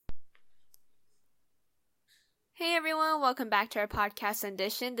Hey everyone, welcome back to our podcast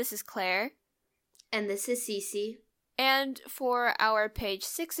edition. This is Claire. And this is Cece. And for our page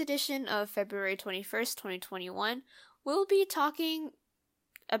 6 edition of February 21st, 2021, we'll be talking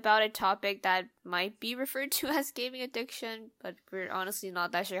about a topic that might be referred to as gaming addiction, but we're honestly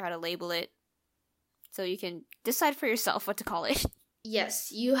not that sure how to label it. So you can decide for yourself what to call it.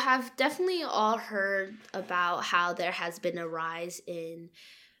 Yes, you have definitely all heard about how there has been a rise in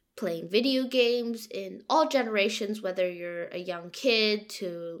playing video games in all generations, whether you're a young kid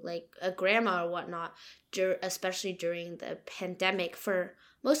to like a grandma or whatnot, especially during the pandemic for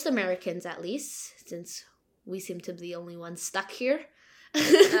most Americans at least, since we seem to be the only ones stuck here.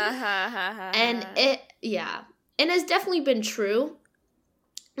 And it's definitely been true.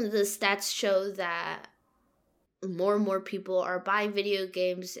 The stats show that more and more people are buying video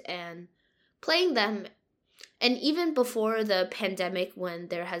games and playing them. And even before the pandemic, when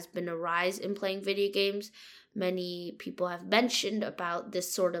there has been a rise in playing video games, many people have mentioned about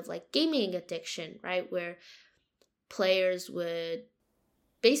this sort of like gaming addiction, right? Where players would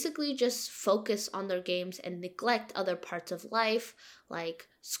basically just focus on their games and neglect other parts of life, like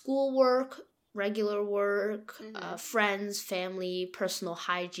schoolwork, regular work, friends, family, personal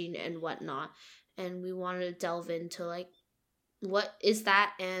hygiene, and whatnot. And we wanted to delve into like, what is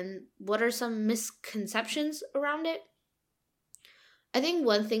that and what are some misconceptions around it? I think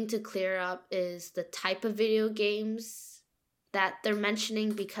one thing to clear up is the type of video games that they're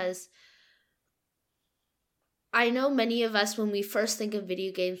mentioning, because I know many of us, when we first think of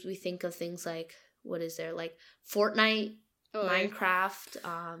video games, we think of things like, what is there, like Fortnite, Minecraft,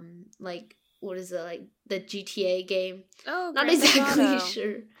 like, what is it, like the GTA game? Oh, not exactly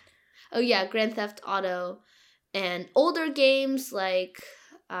sure. Oh yeah, Grand Theft Auto. And older games like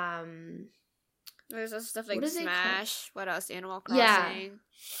there's also stuff like Smash. What else? Animal Crossing.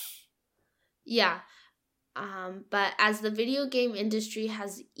 Yeah. But as the video game industry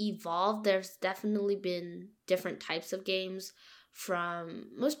has evolved, there's definitely been different types of games, from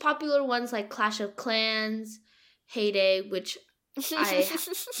most popular ones like Clash of Clans, Heyday, which I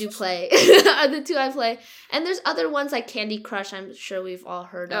do play, are the two I play. And there's other ones like Candy Crush, I'm sure we've all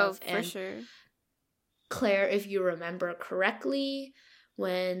heard of. Oh, for sure. Claire, if you remember correctly,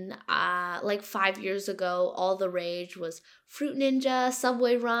 when like 5 years ago, all the rage was Fruit Ninja,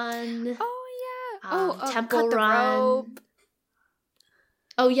 Subway Run. Oh yeah. Temple Cut Run. The Rope.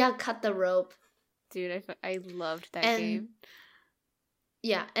 Oh yeah, Cut the Rope. Dude, I loved that game.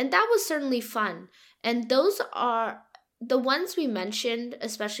 Yeah, and that was certainly fun. And those are the ones we mentioned,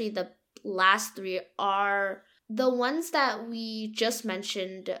 especially the last three, are the ones that we just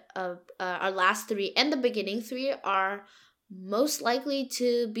mentioned, our last three and the beginning three, are most likely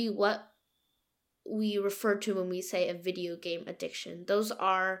to be what we refer to when we say a video game addiction. Those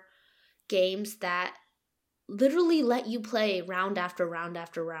are games that literally let you play round after round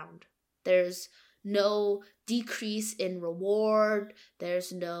after round. There's no decrease in reward.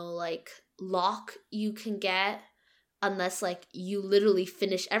 There's no like lock you can get, unless like you literally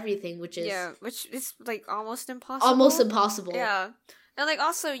finish everything, which is like almost impossible. Almost impossible. Yeah, and like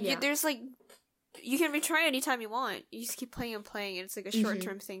also there's like you can retry anytime you want. You just keep playing and playing, and it's like a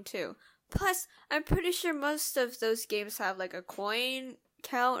short-term thing too. Plus, I'm pretty sure most of those games have like a coin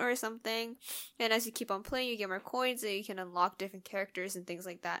count or something, and as you keep on playing, you get more coins, and you can unlock different characters and things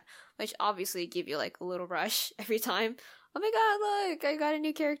like that, which obviously give you like a little rush every time. Oh my god, look, I got a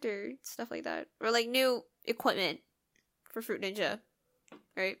new character, stuff like that, or like new equipment for Fruit Ninja,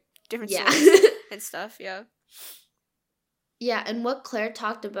 right? Different swords and stuff, yeah. Yeah, and what Claire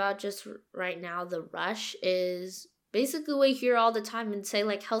talked about just right now, the rush, is basically what you hear all the time in, say,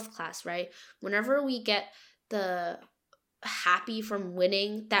 like health class, right? Whenever we get the happy from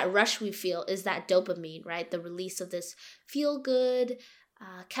winning, that rush we feel is that dopamine, right? The release of this feel-good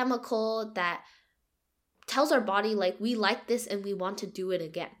chemical that tells our body, like, we like this and we want to do it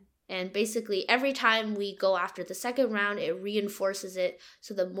again. And basically, every time we go after the second round, it reinforces it.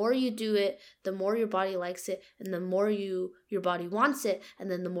 So the more you do it, the more your body likes it, and the more your body wants it, and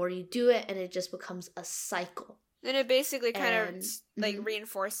then the more you do it, and it just becomes a cycle. And it basically kind of like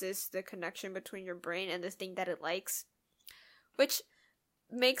reinforces the connection between your brain and the thing that it likes, which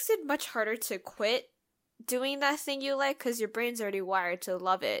makes it much harder to quit doing that thing you like, because your brain's already wired to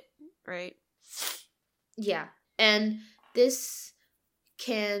love it, right? Yeah, and this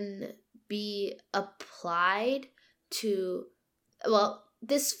can be applied to, well,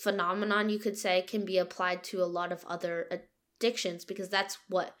 this phenomenon, you could say, can be applied to a lot of other addictions, because that's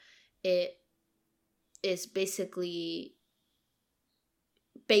what it is basically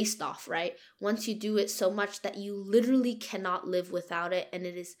based off, right? Once you do it so much that you literally cannot live without it, and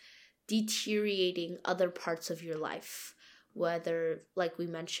it is deteriorating other parts of your life, whether, like we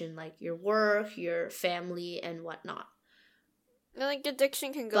mentioned, like your work, your family, and whatnot. Like,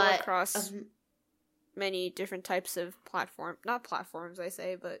 addiction can go across many different types of not platforms, I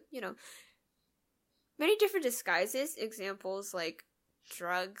say, but, many different disguises. Examples like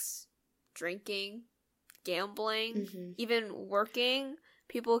drugs, drinking, gambling, even working.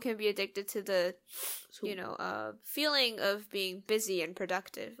 People can be addicted to the, feeling of being busy and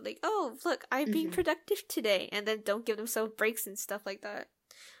productive. Like, oh, look, I'm being productive today. And then don't give themselves breaks and stuff like that.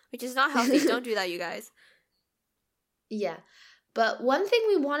 Which is not healthy. Don't do that, you guys. Yeah. But one thing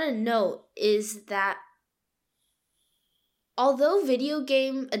we want to note is that although video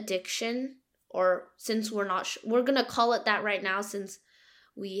game addiction, or since we're going to call it that right now since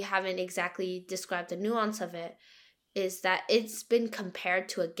we haven't exactly described the nuance of it, is that it's been compared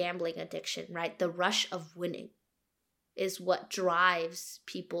to a gambling addiction, right? The rush of winning is what drives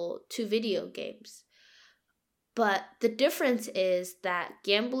people to video games. But the difference is that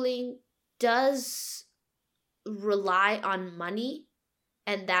gambling does rely on money,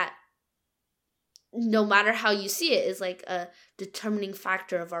 and that no matter how you see it is like a determining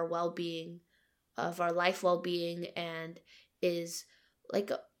factor of our well-being, of our life well-being, and is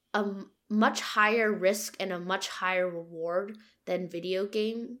like a much higher risk and a much higher reward than video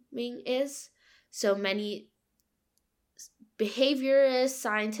gaming is. So many behaviorists,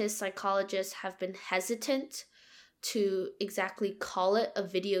 scientists, psychologists have been hesitant to exactly call it a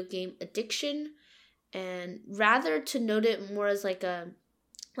video game addiction, and rather to note it more as like an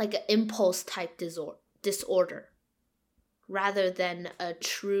impulse type disorder rather than a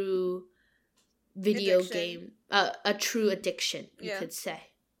true video game, a true addiction, you could say.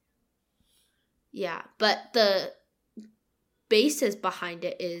 Yeah, but the basis behind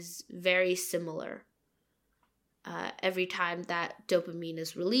it is very similar. Every time that dopamine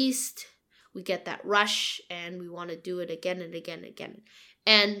is released, we get that rush and we want to do it again and again and again.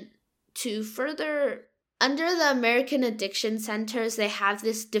 And to further, under the American Addiction Centers, they have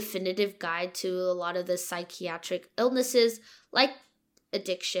this definitive guide to a lot of the psychiatric illnesses like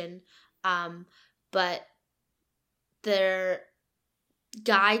addiction. But their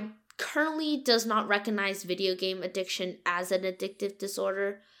guide currently does not recognize video game addiction as an addictive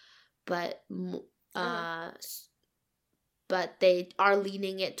disorder, but they are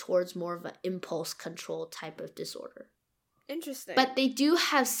leaning it towards more of an impulse control type of disorder. Interesting. But they do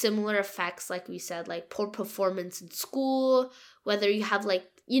have similar effects, like we said, like poor performance in school, whether you have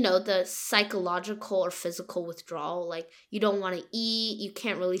the psychological or physical withdrawal, like you don't want to eat, you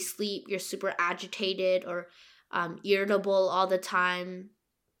can't really sleep, you're super agitated or irritable all the time,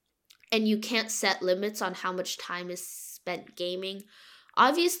 and you can't set limits on how much time is spent gaming.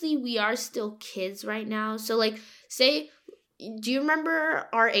 Obviously, we are still kids right now, so do you remember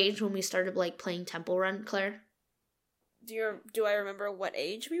our age when we started playing Temple Run, Claire? Do I remember what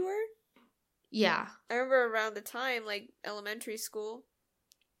age we were? Yeah. I remember around the time, elementary school.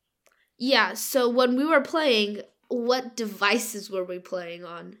 Yeah, so when we were playing, what devices were we playing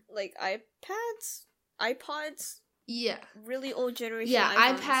on? Like iPads? iPods? Yeah. Really old generation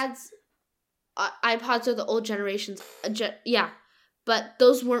iPhones. iPods are the old generations. Yeah. But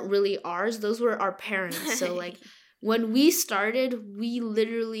those weren't really ours. Those were our parents. So, when we started, we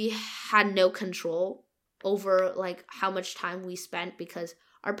literally had no control over how much time we spent because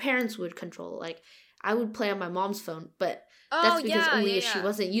our parents would control. I would play on my mom's phone, but that's because only if she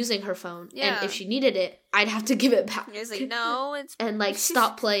wasn't using her phone. Yeah. And if she needed it, I'd have to give it back. It's no, it's and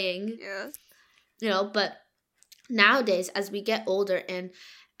stop playing. Yeah. But nowadays, as we get older and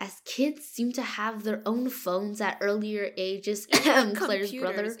as kids seem to have their own phones at earlier ages, Claire's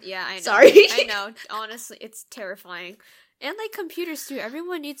brother. Yeah, I know. Sorry. I know. Honestly, it's terrifying. And computers too.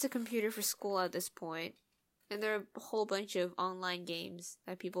 Everyone needs a computer for school at this point. And there are a whole bunch of online games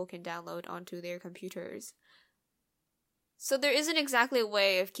that people can download onto their computers. So there isn't exactly a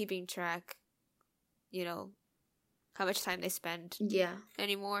way of keeping track, how much time they spend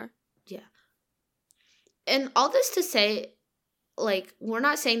anymore. Yeah. And all this to say, we're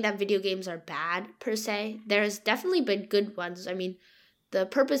not saying that video games are bad, per se. There's definitely been good ones. I mean, the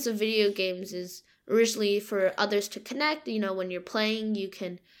purpose of video games is originally for others to connect. When you're playing, you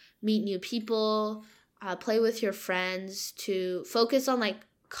can meet new people, play with your friends, to focus on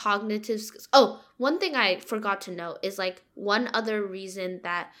cognitive skills. Oh, one thing I forgot to note is one other reason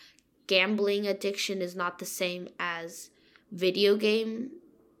that gambling addiction is not the same as video game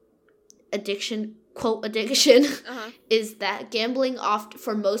addiction, quote addiction, is that gambling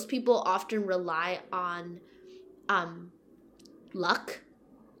for most people often rely on luck.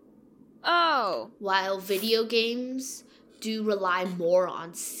 Oh. While video games do rely more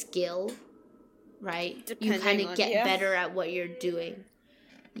on skill, right? You kind of get better at what you're doing.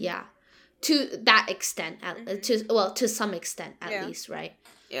 Yeah. To that extent, to some extent at least, right?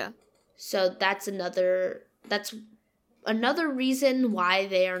 Yeah. So that's another reason why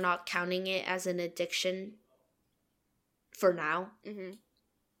they are not counting it as an addiction for now. Mm-hmm.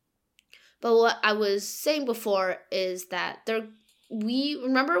 But what I was saying before is that we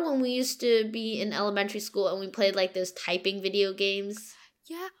remember when we used to be in elementary school and we played like those typing video games?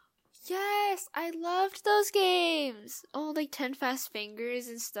 Yeah. Yes, I loved those games. Oh, like 10 Fast Fingers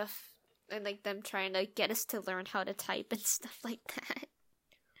and stuff. And like them trying to get us to learn how to type and stuff like that.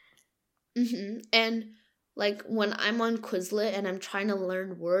 Mm-hmm. And like when I'm on Quizlet and I'm trying to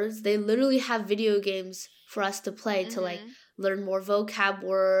learn words, they literally have video games for us to play to like learn more vocab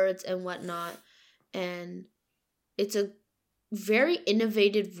words and whatnot. And it's a very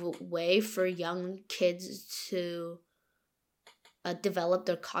innovative way for young kids to develop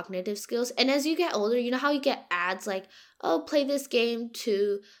their cognitive skills. And as you get older, you know how you get ads like, oh, play this game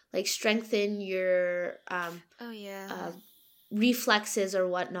to like strengthen your reflexes or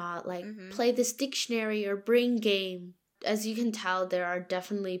whatnot, like play this dictionary or brain game. As you can tell, there are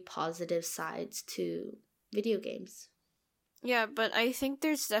definitely positive sides to video games. Yeah, but I think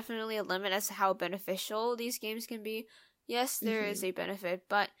there's definitely a limit as to how beneficial these games can be. Yes, there is a benefit,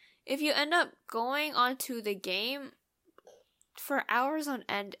 but if you end up going onto the game for hours on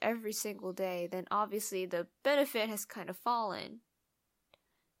end every single day, then obviously the benefit has kind of fallen.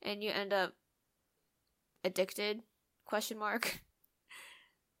 And you end up addicted? ?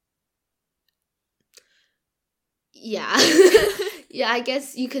 Yeah. Yeah, I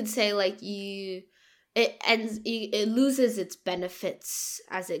guess you could say like it loses its benefits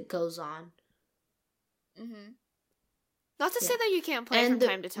as it goes on. Mm-hmm. Not to say that you can't play from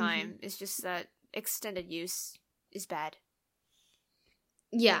time to time. It's just that extended use is bad.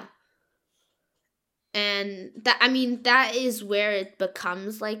 Yeah. And that is where it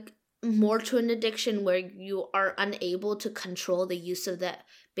becomes like more to an addiction, where you are unable to control the use of that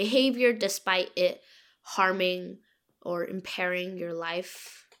behavior despite it harming or impairing your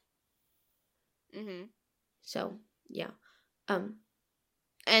life. Mm-hmm. So, yeah.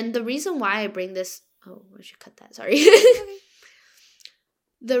 And the reason why I bring this... Oh, I should cut that. Sorry.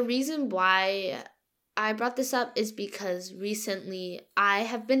 The reason why I brought this up is because recently I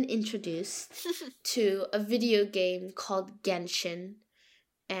have been introduced to a video game called Genshin.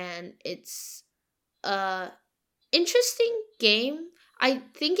 And it's a interesting game. I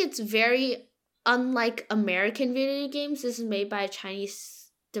think it's very unlike American video games. This is made by a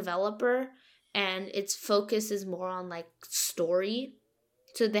Chinese developer, and its focus is more on like story.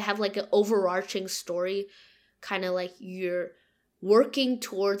 So they have like an overarching story, kind of like you're working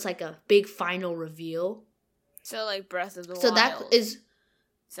towards like a big final reveal. So like Breath of the Wild. So that is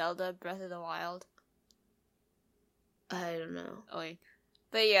Zelda Breath of the Wild. I don't know. Oh,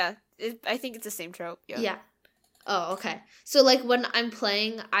 but yeah, I think it's the same trope. Yeah. Oh, okay. So like when I'm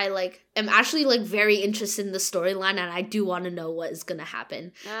playing, I like am actually like very interested in the storyline, and I do want to know what is gonna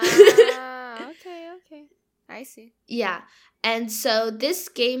happen. Okay. I see. Yeah. And so this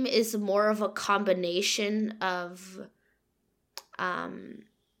game is more of a combination of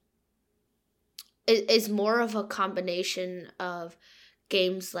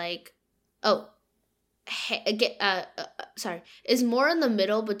games like is more in the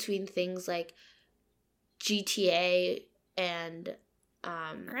middle between things like GTA and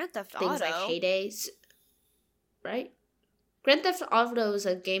Grand Theft things Auto. like Heyday, right? Grand Theft Auto is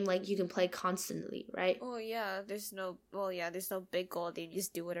a game like you can play constantly, right? Oh yeah, there's no big goal. You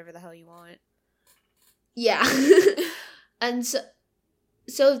just do whatever the hell you want. Yeah. And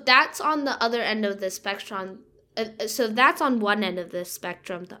so that's on the other end of the spectrum. So that's on one end of the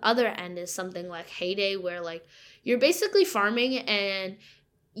spectrum. The other end is something like Heyday, where like you're basically farming and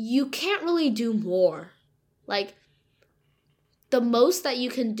you can't really do more. Like the most that you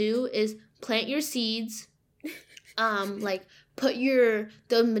can do is plant your seeds, like put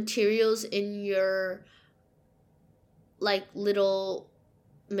the materials in your like little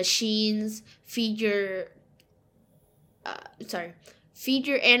machines, feed your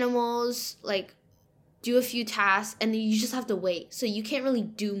animals, like do a few tasks, and then you just have to wait. So you can't really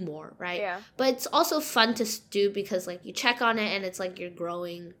do more, right? Yeah. But it's also fun to do because like you check on it and it's like you're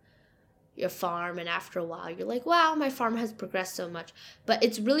growing your farm, and after a while you're like, wow, my farm has progressed so much. But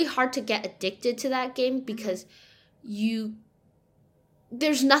it's really hard to get addicted to that game because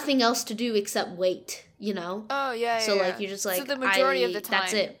there's nothing else to do except wait, you know? Oh, yeah, So like you're just like, so the majority of the time,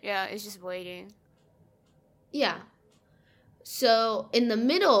 that's it. Yeah, it's just waiting. Yeah. So in the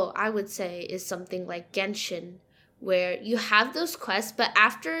middle, I would say, is something like Genshin, where you have those quests, but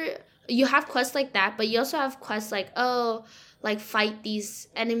after you have quests like that, but you also have quests like, oh, like fight these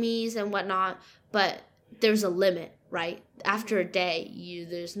enemies and whatnot, but there's a limit, right? After a day,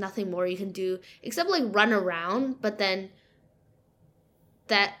 there's nothing more you can do except like run around, but then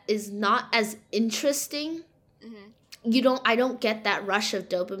that is not as interesting. I don't get that rush of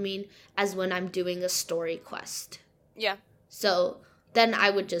dopamine as when I'm doing a story quest. Yeah. So then I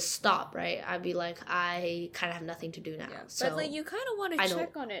would just stop, right? I'd be like, I kind of have nothing to do now. Yeah. So but like you kind of want to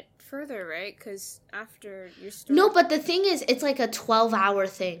check on it further, right? Because after your story. No, but the thing is, it's like a 12-hour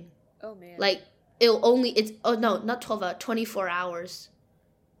thing. Oh man. Like not 12 hours, 24 hours.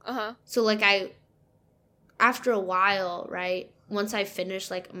 So like after a while, right? Once I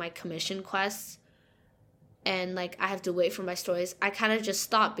finish like my commission quests, and like I have to wait for my stories, I kind of just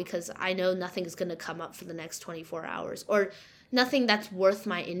stop because I know nothing is going to come up for the next 24 hours or nothing that's worth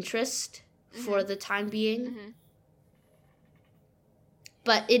my interest for the time being.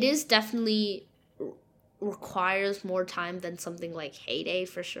 But it is definitely requires more time than something like Heyday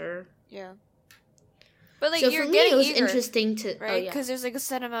for sure. Yeah. But like so you're for me, getting it was eager, interesting to right? Because there's like a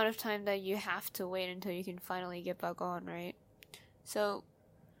set amount of time that you have to wait until you can finally get back on, right? So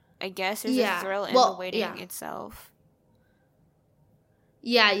I guess there's a thrill in the waiting itself.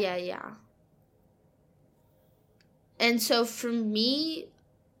 Yeah. And so for me,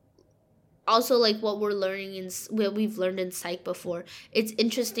 also like what we've learned in psych before, it's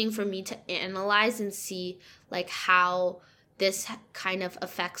interesting for me to analyze and see like how this kind of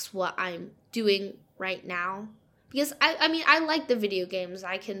affects what I'm doing right now. Because I mean, I like the video games.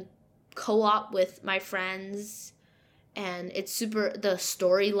 I can co-op with my friends. And it's the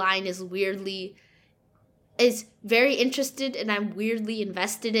storyline is very interested and I'm weirdly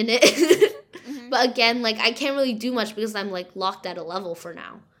invested in it. But again, like I can't really do much because I'm like locked at a level for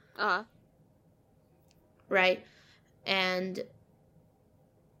now. Right? And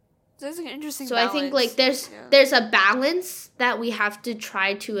so there's like an interesting so balance. I think like there's a balance that we have to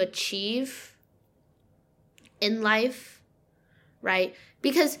try to achieve in life, right?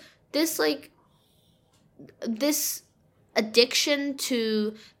 Because this addiction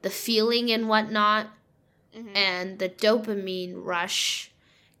to the feeling and whatnot and the dopamine rush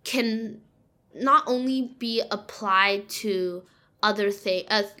can not only be applied to other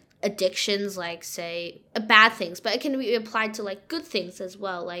addictions, like say bad things, but it can be applied to like good things as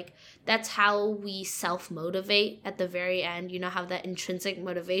well. Like that's how we self-motivate at the very end. You know how that intrinsic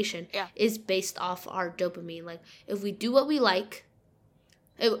motivation is based off our dopamine. Like if we do what we like,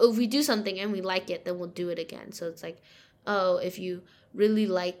 if we do something and we like it, then we'll do it again. So it's like, oh, if you really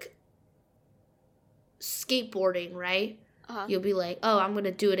like skateboarding, right? You'll be like, oh, I'm going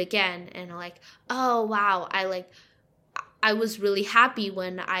to do it again. And like, oh, wow, I was really happy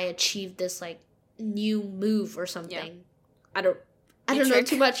when I achieved this like new move or something. Yeah. I don't know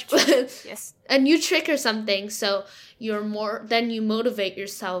too much, but yes. A new trick or something. So then you motivate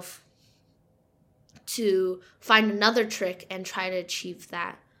yourself to find another trick and try to achieve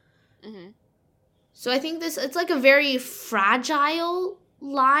that. So I think it's like a very fragile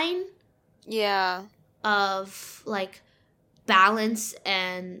line. Yeah. Of like balance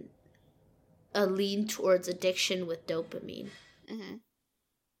and a lean towards addiction with dopamine.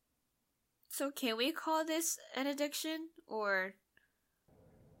 So can we call this an addiction or?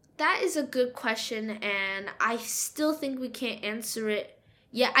 That is a good question and I still think we can't answer it.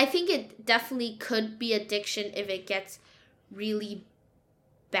 Yeah, I think it definitely could be addiction if it gets really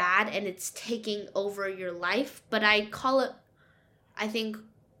bad and it's taking over your life, but I'd call it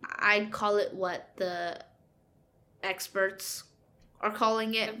what the experts are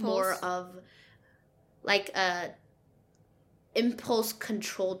calling it, impulse. More of like a impulse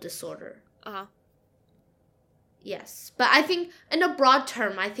control disorder. Yes, but I think in a broad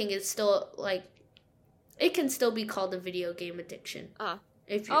term, I think it's still like it can still be called a video game addiction.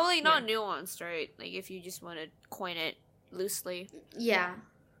 If not nuanced, right? Like if you just want to coin it loosely. Yeah.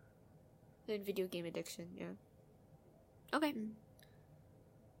 Then video game addiction, yeah. Okay.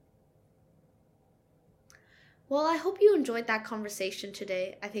 Well, I hope you enjoyed that conversation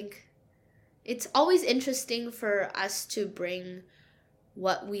today. I think it's always interesting for us to bring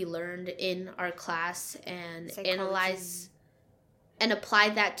what we learned in our class and analyze and apply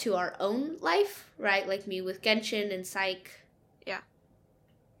that to our own life, right? Like me with Genshin and Psych. Yeah.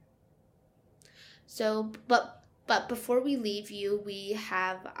 So, but before we leave you, we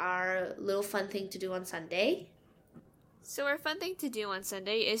have our little fun thing to do on Sunday. So our fun thing to do on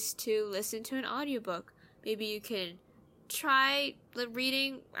Sunday is to listen to an audiobook. Maybe you can try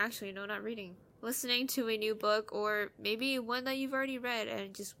listening to a new book, or maybe one that you've already read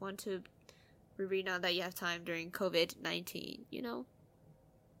and just want to reread now that you have time during COVID-19, you know?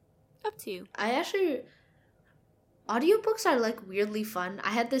 Up to you. Audiobooks are like weirdly fun.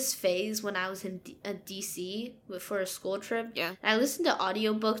 I had this phase when I was in DC for a school trip. Yeah. I listened to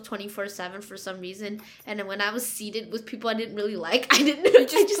audiobook 24/7 for some reason. And then when I was seated with people I didn't really like, I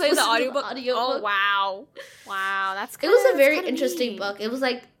just play the audiobook. Oh, wow. Wow, that's It was a very interesting book. It was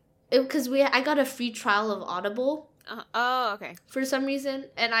like, because I got a free trial of Audible. Oh, okay. For some reason.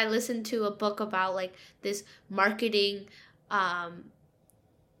 And I listened to a book about like this marketing,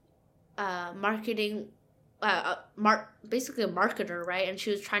 basically a marketer, right? And she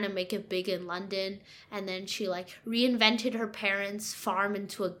was trying to make it big in London, and then she like reinvented her parents' farm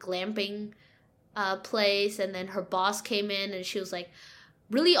into a glamping place, and then her boss came in, and she was like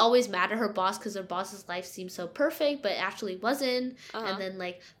really always mad at her boss because her boss's life seemed so perfect, but actually wasn't. And then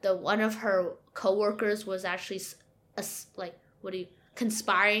like one of her coworkers was actually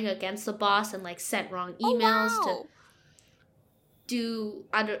conspiring against the boss and like sent wrong emails to do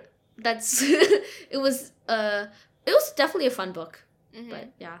that's it was definitely a fun book.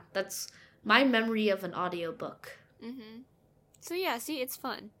 But yeah, that's my memory of an audiobook. So yeah, see, it's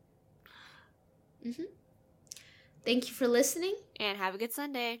fun. Thank you for listening and have a good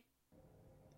Sunday.